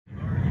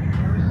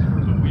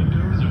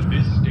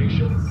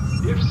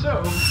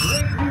So,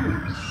 great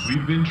news!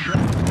 We've been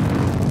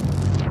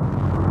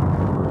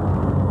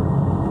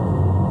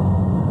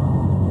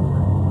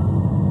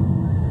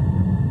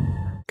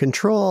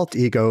Ctrl Alt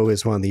Ego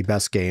is one of the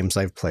best games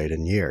I've played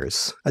in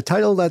years. A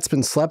title that's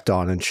been slept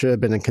on and should have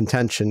been in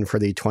contention for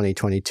the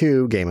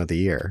 2022 Game of the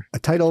Year. A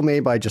title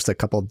made by just a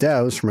couple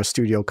devs from a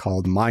studio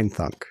called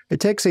MindThunk.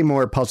 It takes a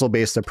more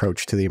puzzle-based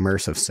approach to the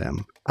Immersive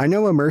Sim. I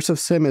know Immersive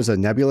Sim is a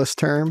nebulous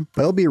term,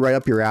 but it'll be right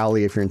up your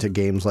alley if you're into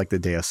games like the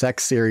Deus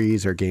Ex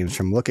series or games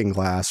from Looking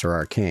Glass or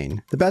Arkane.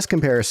 The best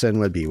comparison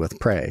would be with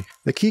Prey.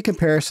 The key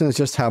comparison is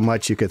just how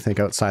much you could think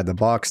outside the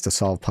box to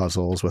solve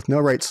puzzles with no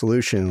right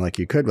solution like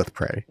you could with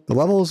Prey. The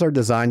levels are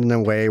designed in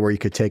a way where you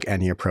could take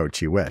any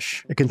approach you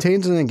wish. It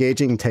contains an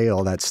engaging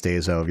tale that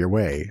stays out of your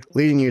way,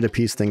 leading you to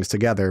piece things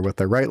together with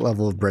the right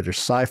level of British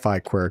sci-fi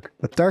quirk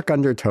with dark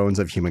undertones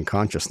of human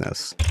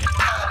consciousness.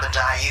 Pam and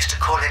I used to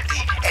call it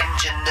the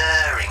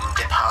engineering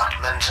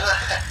department.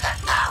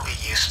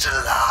 We used to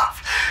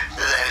laugh.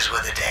 Those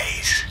were the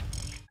days.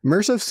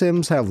 Immersive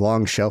Sims have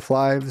long shelf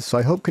lives, so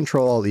I hope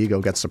Ctrl Alt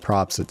Ego gets the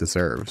props it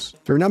deserves.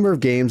 There are a number of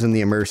games in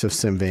the Immersive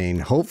Sim vein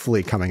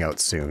hopefully coming out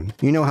soon.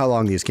 You know how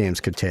long these games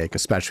could take,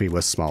 especially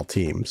with small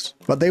teams.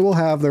 But they will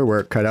have their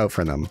work cut out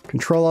for them.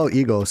 Ctrl Alt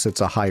Ego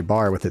sets a high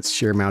bar with its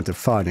sheer amount of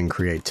fun and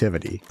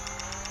creativity.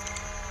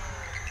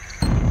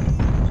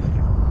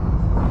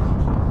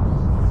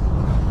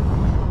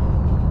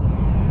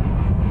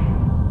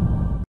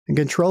 In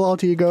Ctrl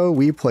Alt Ego,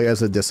 we play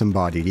as a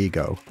disembodied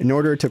ego. In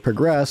order to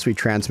progress, we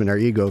transmit our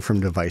ego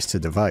from device to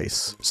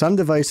device. Some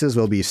devices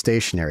will be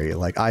stationary,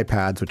 like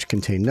iPads which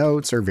contain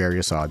notes or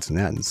various odds and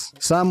ends.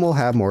 Some will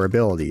have more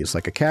abilities,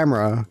 like a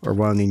camera, or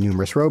one of the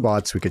numerous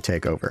robots we could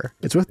take over.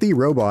 It's with the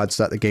robots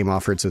that the game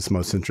offers its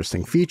most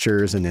interesting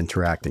features and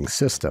interacting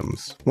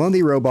systems. One of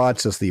the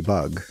robots is the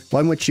bug,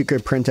 one which you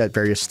could print at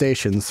various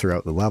stations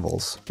throughout the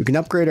levels. We can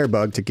upgrade our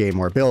bug to gain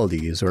more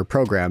abilities, or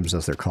programs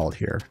as they're called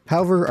here.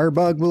 However, our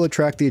bug will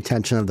attract the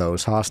attention of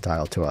those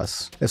hostile to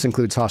us. This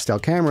includes hostile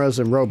cameras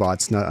and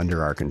robots not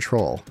under our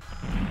control.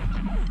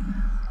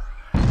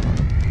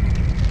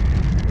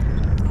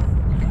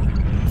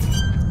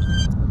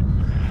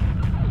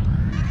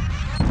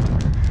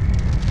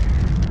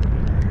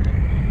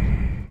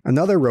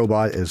 Another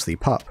robot is the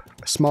pup,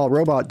 a small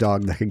robot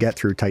dog that could get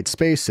through tight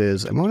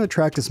spaces and won't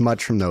attract as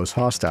much from those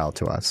hostile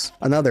to us.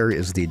 Another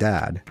is the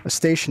dad, a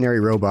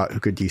stationary robot who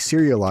could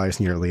deserialize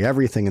nearly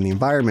everything in the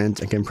environment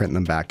and can print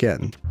them back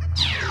in.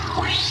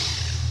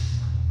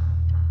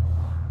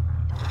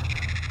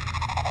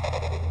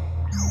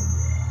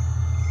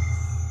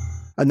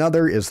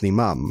 Another is the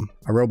mum,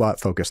 a robot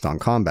focused on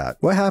combat.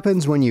 What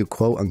happens when you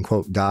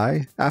quote-unquote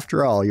die?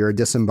 After all, you're a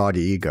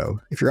disembodied ego.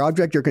 If your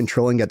object you're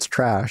controlling gets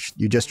trashed,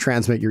 you just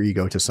transmit your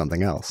ego to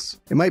something else.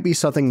 It might be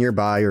something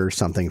nearby or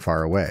something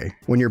far away.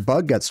 When your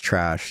bug gets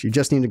trashed, you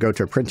just need to go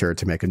to a printer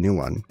to make a new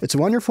one. It's a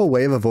wonderful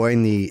way of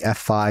avoiding the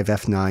F5,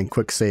 F9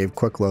 quick save,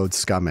 quick load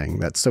scumming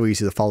that's so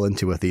easy to fall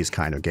into with these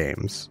kind of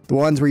games. The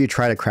ones where you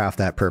try to craft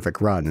that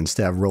perfect run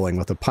instead of rolling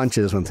with the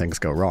punches when things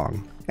go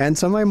wrong. And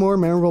some of my more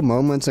memorable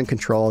moments in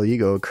Ctrl Alt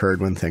Ego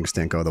occurred when things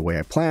didn't go the way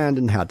I planned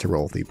and had to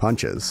roll the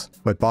punches.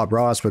 What Bob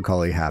Ross would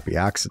call a happy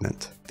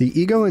accident. The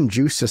ego and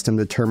juice system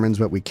determines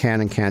what we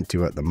can and can't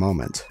do at the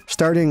moment.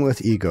 Starting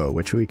with ego,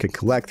 which we can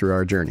collect through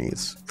our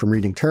journeys. From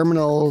reading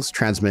terminals,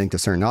 transmitting to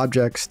certain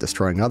objects,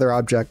 destroying other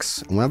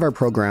objects, and one of our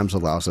programs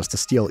allows us to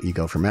steal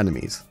ego from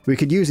enemies. We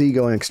could use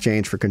ego in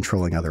exchange for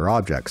controlling other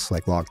objects,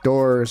 like locked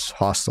doors,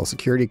 hostile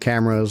security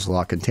cameras,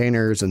 locked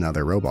containers, and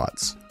other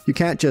robots. You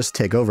can't just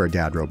take over a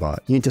dad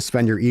robot, you need to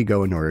spend your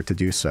ego in order to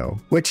do so,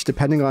 which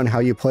depending on how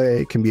you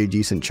play can be a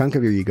decent chunk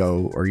of your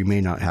ego or you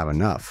may not have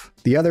enough.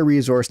 The other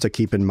resource to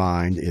keep in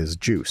mind is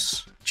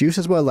juice. Juice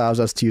is what allows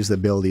us to use the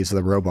abilities of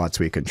the robots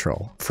we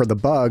control. For the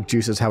bug,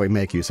 juice is how we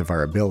make use of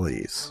our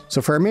abilities. So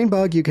for our main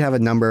bug, you can have a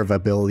number of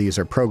abilities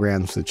or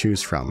programs to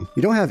choose from.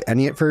 You don't have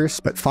any at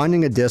first, but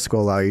finding a disc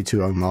will allow you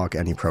to unlock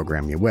any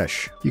program you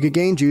wish. You could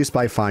gain juice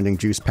by finding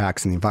juice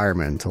packs in the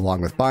environment,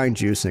 along with buying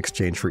juice in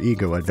exchange for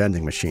ego at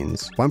vending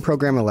machines. One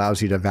program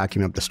allows you to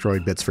vacuum up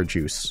destroyed bits for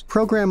juice.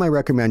 Program I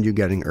recommend you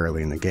getting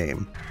early in the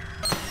game.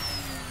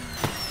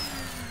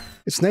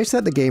 It's nice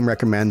that the game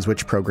recommends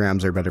which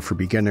programs are better for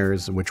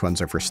beginners, which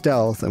ones are for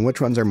stealth, and which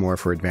ones are more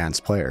for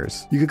advanced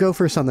players. You could go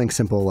for something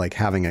simple like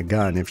having a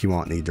gun if you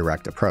want the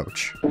direct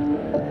approach.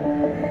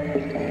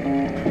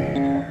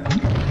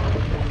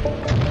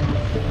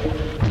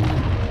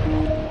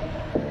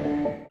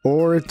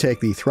 Or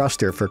take the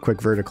thruster for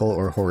quick vertical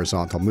or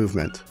horizontal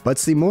movement. But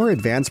it's the more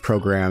advanced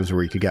programs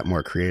where you could get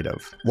more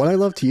creative. What I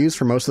loved to use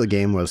for most of the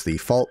game was the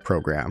fault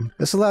program.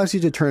 This allows you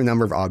to turn a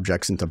number of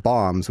objects into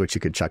bombs which you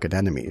could chuck at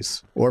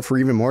enemies. Or for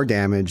even more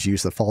damage,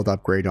 use the fault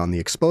upgrade on the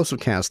explosive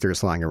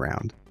canisters lying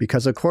around.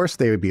 Because of course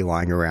they would be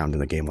lying around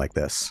in a game like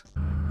this.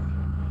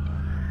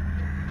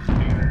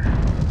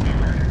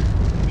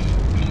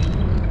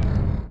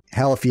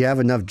 Hell, if you have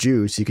enough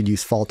juice, you could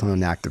use fault on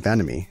an active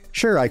enemy.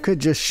 Sure, I could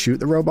just shoot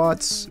the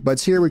robots, but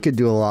here we could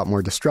do a lot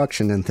more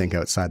destruction and think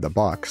outside the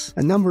box.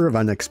 A number of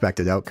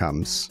unexpected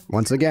outcomes.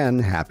 Once again,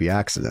 happy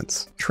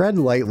accidents. Tread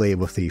lightly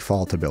with the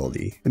fault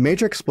ability. The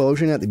major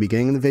explosion at the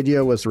beginning of the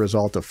video was the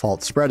result of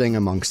fault spreading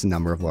amongst a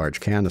number of large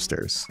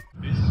canisters.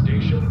 This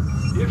station?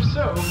 If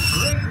so,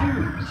 great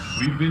news!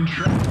 We've been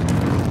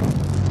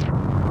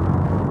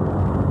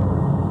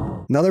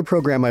Another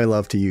program I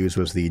love to use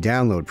was the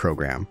download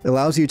program. It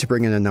allows you to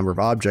bring in a number of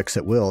objects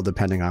at will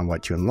depending on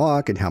what you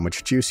unlock and how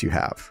much juice you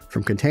have,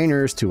 from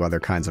containers to other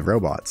kinds of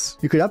robots.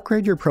 You could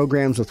upgrade your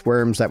programs with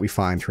worms that we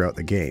find throughout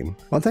the game.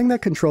 One thing that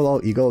Ctrl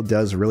Alt Ego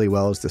does really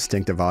well is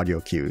distinctive audio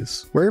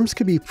cues. Worms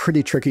can be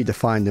pretty tricky to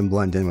find and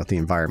blend in with the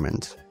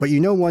environment, but you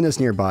know one is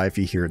nearby if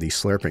you hear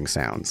these slurping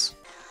sounds.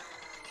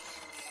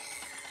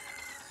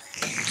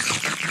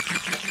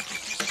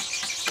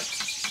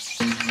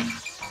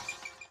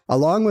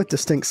 Along with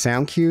distinct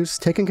sound cues,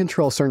 taking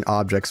control of certain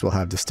objects will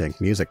have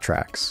distinct music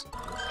tracks.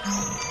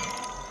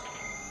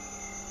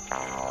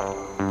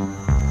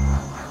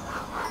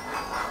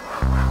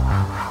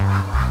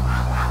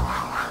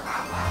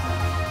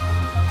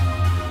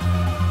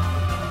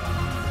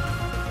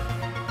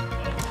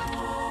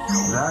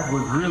 That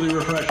was really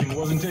refreshing,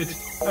 wasn't it?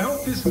 I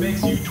hope this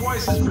makes you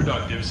twice as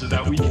productive so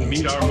that we can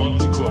meet our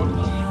monthly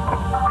quota.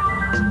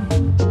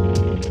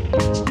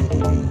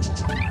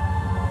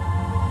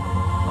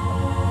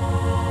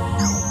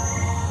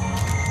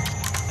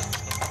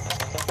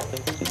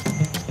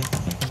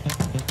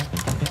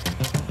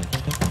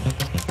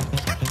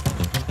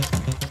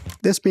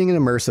 This being an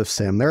immersive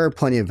sim, there are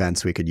plenty of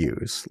vents we could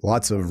use,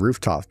 lots of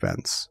rooftop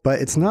vents. But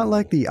it's not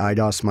like the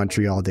IDOS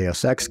Montreal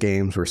Deus Ex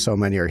games where so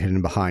many are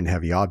hidden behind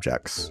heavy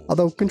objects,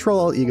 although Ctrl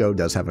Alt Ego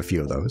does have a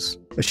few of those.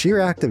 The sheer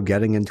act of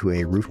getting into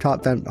a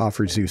rooftop vent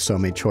offers you so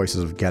many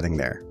choices of getting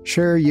there.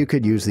 Sure, you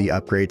could use the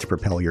upgrade to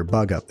propel your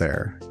bug up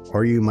there,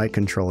 or you might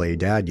control a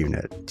DAD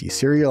unit,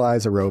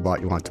 deserialize a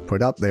robot you want to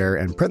put up there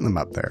and print them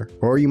up there.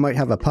 Or you might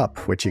have a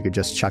pup, which you could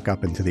just chuck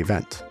up into the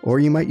vent. Or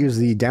you might use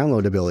the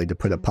download ability to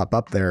put a pup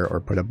up there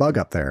or put a bug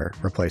up there,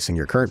 replacing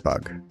your current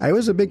bug. I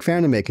was a big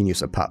fan of making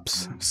use of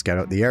pups. Scout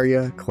out the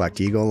area, collect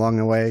ego along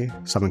the way,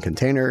 summon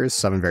containers,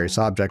 summon various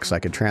objects I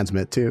could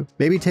transmit to,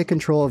 maybe take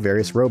control of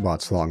various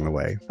robots along the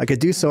way. I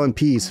could do so in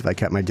peace if I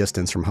kept my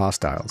distance from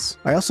hostiles.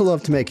 I also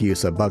love to make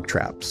use of bug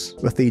traps.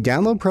 With the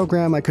download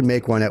program, I could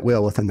make one at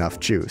will with enough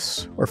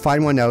juice, or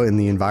find one out in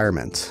the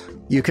environment.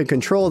 You could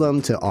control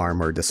them to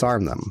arm or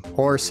disarm them,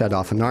 or set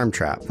off an arm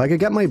trap. If I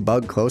could get my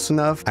bug close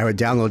enough, I would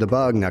download a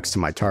bug next to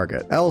my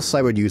target, else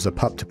I would use a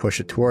pup to push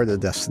it toward the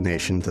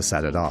destination to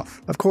set it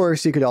off. Of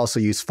course, you could also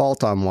use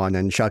fault on one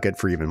and chuck it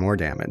for even more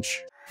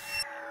damage.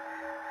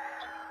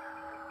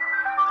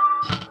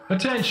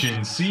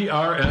 Attention,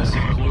 CRS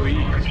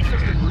employees. Just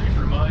a brief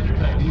reminder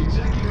that the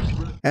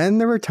executives...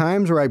 And there were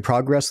times where I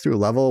progressed through a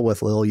level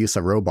with little use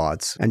of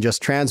robots, and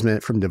just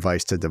transmit from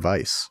device to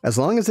device. As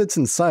long as it's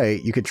in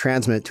sight, you could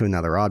transmit to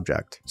another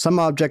object. Some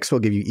objects will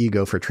give you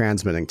ego for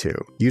transmitting to.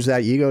 Use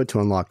that ego to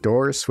unlock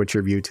doors, switch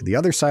your view to the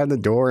other side of the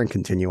door, and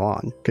continue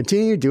on.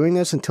 Continue doing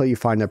this until you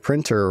find a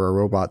printer or a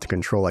robot to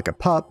control like a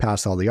pup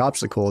past all the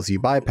obstacles you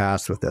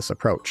bypassed with this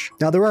approach.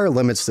 Now there are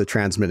limits to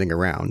transmitting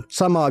around.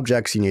 Some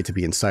objects you need to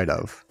be in sight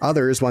of.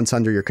 Others, once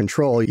under your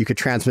control, you could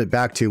transmit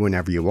back to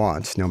whenever you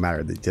want, no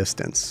matter the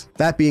distance.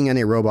 That being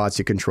any robots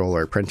you control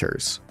or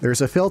printers.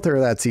 There's a filter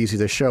that's easy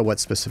to show what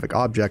specific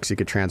objects you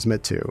could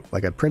transmit to,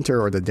 like a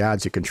printer or the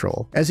DADs you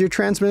control. As you're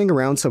transmitting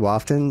around so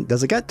often,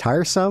 does it get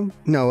tiresome?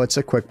 No, it's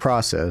a quick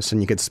process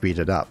and you could speed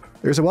it up.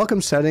 There's a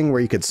welcome setting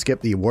where you could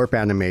skip the warp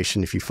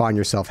animation if you find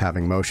yourself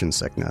having motion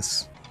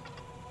sickness.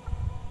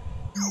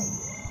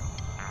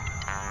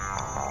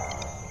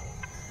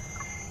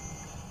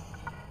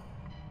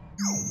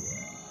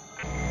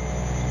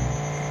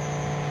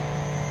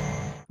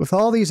 With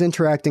all these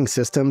interacting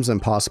systems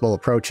and possible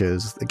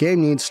approaches, the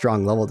game needs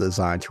strong level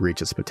design to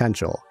reach its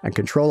potential, and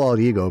Ctrl Alt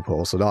Ego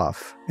pulls it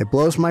off. It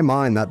blows my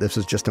mind that this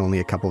is just only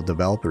a couple of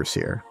developers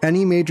here.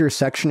 Any major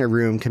section or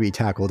room can be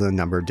tackled in a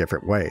number of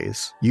different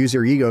ways. Use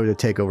your ego to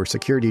take over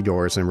security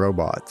doors and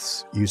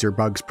robots. Use your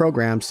bugs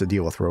programs to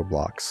deal with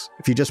roadblocks.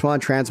 If you just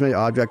want to transmit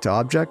object to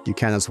object, you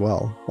can as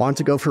well. Want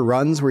to go for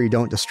runs where you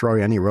don't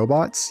destroy any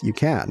robots? You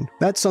can.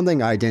 That's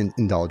something I didn't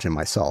indulge in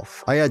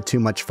myself. I had too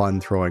much fun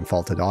throwing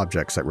faulted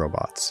objects at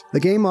robots.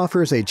 The game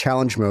offers a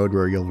challenge mode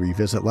where you'll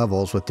revisit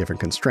levels with different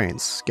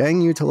constraints,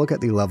 getting you to look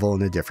at the level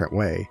in a different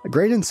way. A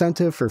great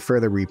incentive for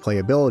further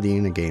replayability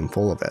in a game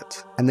full of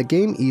it. And the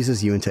game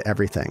eases you into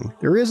everything.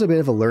 There is a bit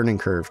of a learning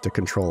curve to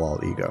Ctrl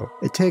Alt Ego.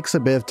 It takes a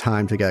bit of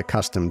time to get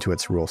accustomed to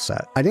its rule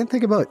set. I didn't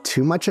think about it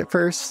too much at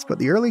first, but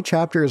the early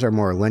chapters are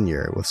more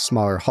linear, with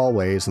smaller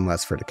hallways and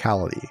less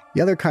verticality.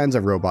 The other kinds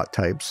of robot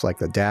types, like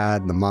the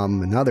dad, the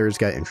mum, and others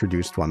get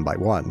introduced one by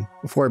one,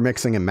 before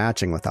mixing and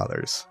matching with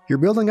others. You're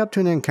building up to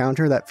an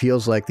encounter that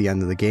feels like the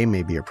end of the game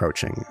may be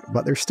approaching,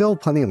 but there's still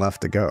plenty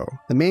left to go.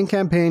 The main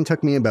campaign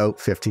took me about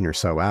 15 or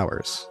so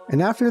hours.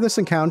 And after this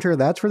encounter,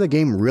 that's where the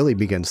game really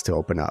begins to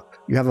open up.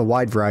 You have a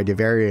wide variety of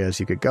areas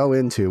you could go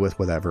into with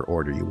whatever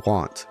order you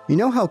want. You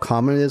know how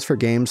common it is for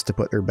games to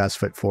put their best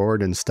foot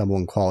forward and stumble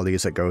in quality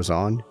as it goes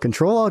on?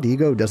 Ctrl Alt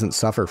Ego doesn't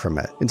suffer from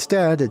it.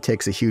 Instead, it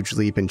takes a huge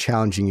leap in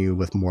challenging you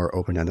with more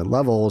open-ended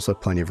levels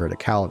with plenty of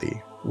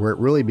verticality, where it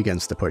really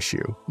begins to push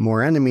you.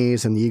 More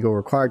enemies and the ego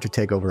required to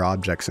take over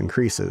objects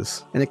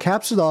increases. And it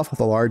caps it off with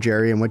a large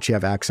area in which you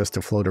have access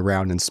to float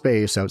around in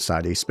space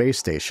outside a space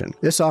station.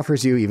 This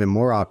offers you even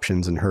more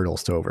options and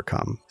hurdles to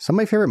overcome. Some of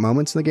my favorite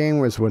moments in the game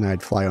was when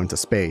I'd fly onto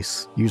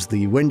space, use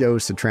the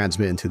windows to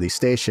transmit into the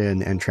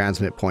station, and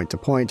transmit point to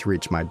point to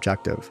reach my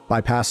objective,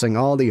 bypassing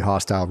all the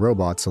hostile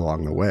robots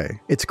along the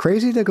way. It's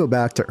crazy to go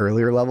back to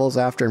earlier levels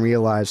after and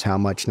realize how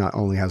much not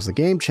only has the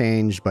game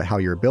changed, but how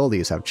your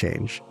abilities have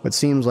changed. What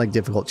seems like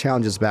difficult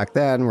challenges back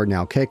then were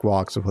now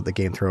cakewalks with what the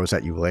game throws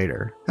at you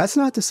later. That's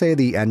not to say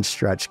the end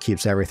stretch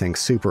keeps everything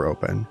super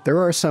open. There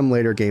are some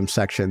later game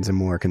sections in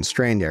more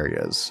constrained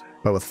areas,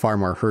 but with far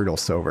more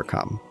hurdles to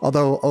overcome.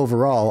 Although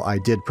overall, I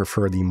did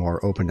prefer the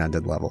more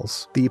open-ended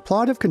levels. The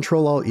plot of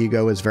Ctrl Alt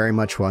Ego is very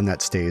much one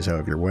that stays out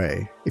of your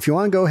way. If you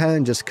want to go ahead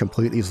and just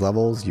complete these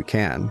levels, you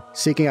can.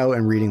 Seeking out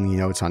and reading the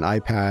notes on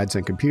iPads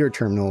and computer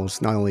terminals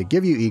not only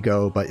give you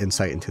ego, but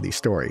insight into the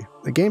story.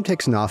 The game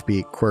takes an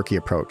offbeat, quirky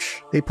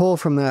approach. They pull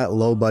from that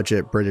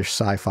low-budget British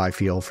sci-fi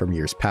feel from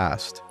years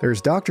past.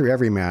 There's Dr.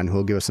 Everyman who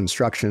will give us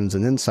instructions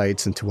and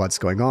insights into what's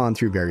going on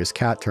through various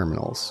cat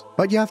terminals.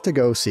 But you have to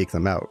go seek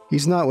them out.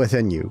 He's not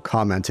within you,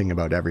 commenting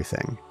about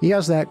everything. He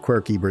has that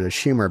quirky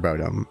British humor about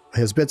him.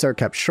 His bits are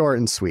kept short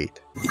and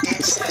sweet.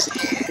 It says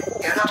here,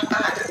 you're not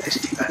bad at this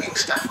debugging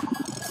stuff.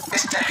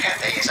 Mr.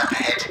 Hefe is up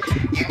ahead.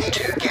 You need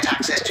to get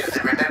access to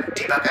the remote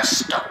debugger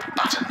stop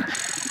button.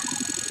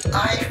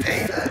 I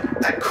favor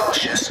a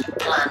cautious,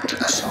 planned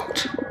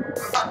assault.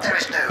 But there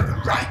is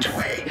no right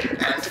way,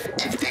 and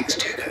if things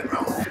do go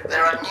wrong,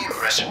 there are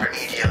numerous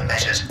remedial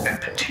measures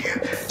open to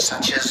you,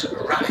 such as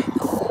running,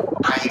 or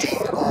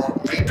hiding,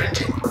 or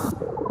reprinting.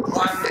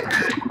 One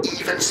could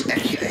even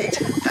speculate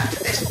that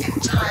this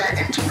entire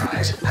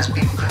enterprise has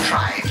been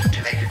contrived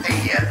to make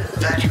failure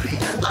virtually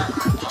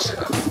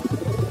impossible.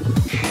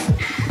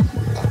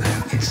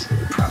 Although it's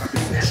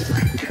probably best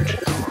I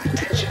don't call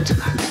attention to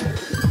that.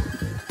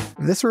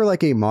 If this were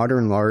like a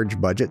modern large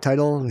budget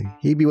title,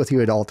 he'd be with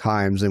you at all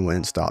times and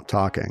wouldn't stop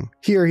talking.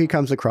 Here he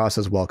comes across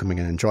as welcoming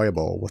and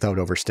enjoyable without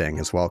overstaying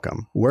his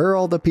welcome. Where are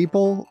all the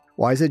people?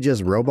 Why is it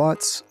just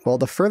robots? Well,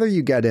 the further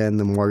you get in,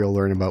 the more you'll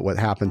learn about what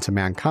happened to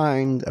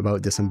mankind,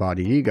 about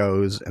disembodied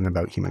egos, and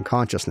about human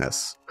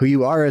consciousness. Who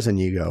you are as an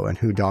ego, and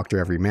who Dr.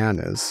 Everyman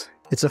is.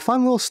 It's a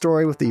fun little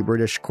story with the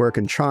British quirk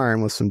and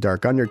charm with some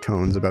dark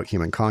undertones about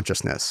human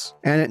consciousness,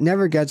 and it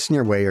never gets in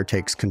your way or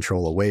takes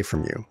control away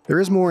from you.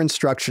 There is more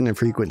instruction and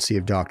frequency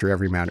of Dr.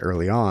 Everyman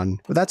early on,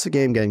 but that's a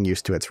game getting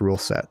used to its rule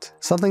set.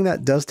 Something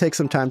that does take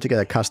some time to get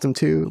accustomed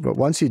to, but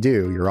once you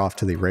do, you're off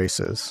to the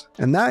races.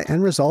 And that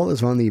end result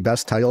is one of the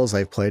best titles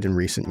I've played in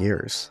recent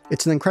years.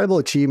 It's an incredible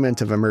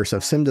achievement of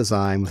immersive sim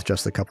design with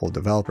just a couple of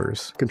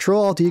developers. Ctrl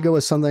Alt Ego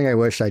is something I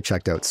wish I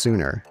checked out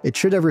sooner. It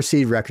should have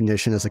received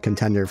recognition as a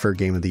contender for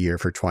Game of the Year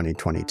for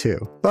 2022.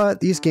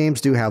 But these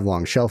games do have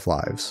long shelf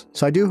lives,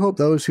 so I do hope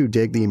those who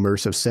dig the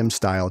immersive sim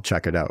style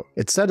check it out.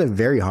 It's set a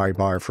very high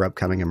bar for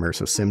upcoming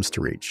immersive sims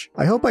to reach.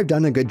 I hope I've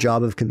done a good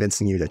job of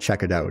convincing you to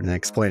check it out and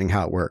explaining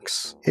how it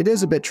works. It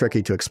is a bit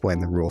tricky to explain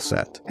the rule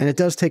set, and it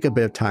does take a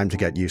bit of time to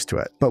get used to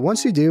it. But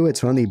once you do,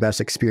 it's one of the best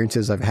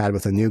experiences I've had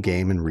with a new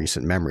game in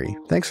recent memory.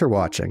 Thanks for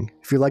watching.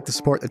 If you'd like to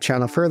support the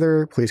channel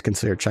further, please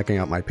consider checking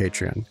out my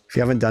Patreon. If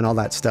you haven't done all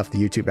that stuff the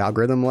YouTube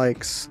algorithm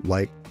likes,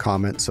 like,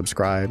 comment,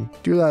 subscribe,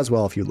 do that as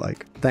well if you'd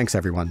like. Thanks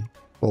everyone.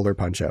 Boulder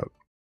Punch out.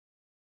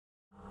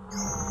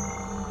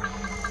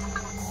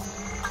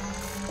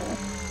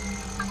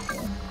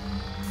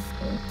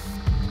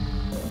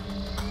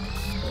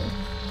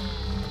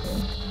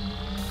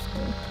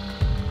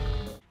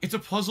 It's a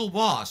puzzle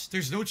boss.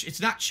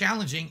 It's not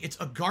challenging. It's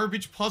a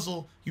garbage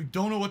puzzle. You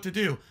don't know what to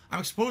do. I'm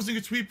exposing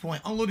a sweep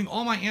point, unloading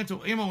all my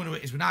ammo into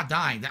it. Is not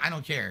dying. I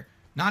don't care.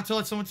 Not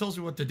until someone tells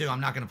me what to do.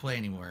 I'm not going to play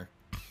anymore.